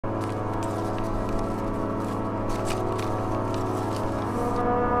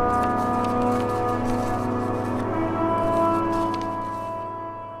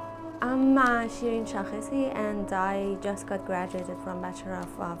Shirin Shakhesi and I just got graduated from Bachelor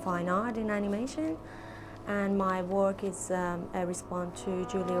of Fine Art in Animation, and my work is a response to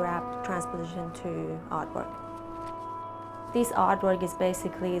Julie Rrap Transposition to artwork. This artwork is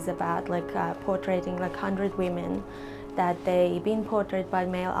basically about portraying 100 women that they've been portrayed by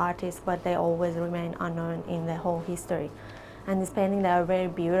male artists, but they always remain unknown in the whole history. And this painting, they are very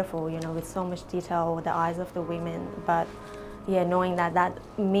beautiful, you know, with so much detail, the eyes of the women. But yeah, knowing that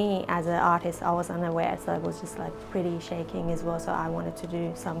me as an artist, I was unaware, so it was just pretty shaking as well. So I wanted to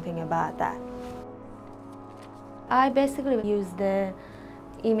do something about that. I basically used the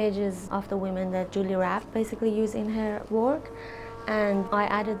images of the women that Julie Rrap basically used in her work, and I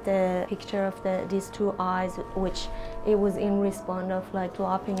added the picture of these two eyes, which it was in response of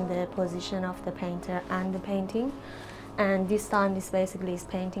swapping the position of the painter and the painting. And this time this basically is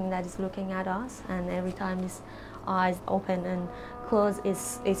painting that is looking at us, and every time this eyes open and close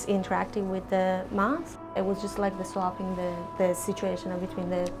it's interacting with the mask. It was just the swapping the situation between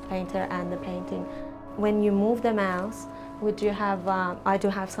the painter and the painting. When you move the mouse, I do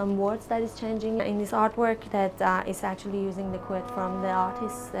have some words that is changing in this artwork that is actually using the quote from the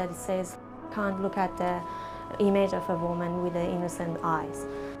artist that it says, "Can't look at the image of a woman with the innocent eyes."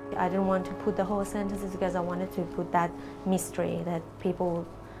 I didn't want to put the whole sentences because I wanted to put that mystery that people,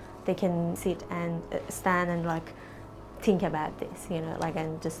 they can sit and stand and think about this, you know,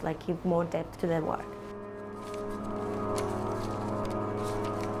 and just give more depth to their work.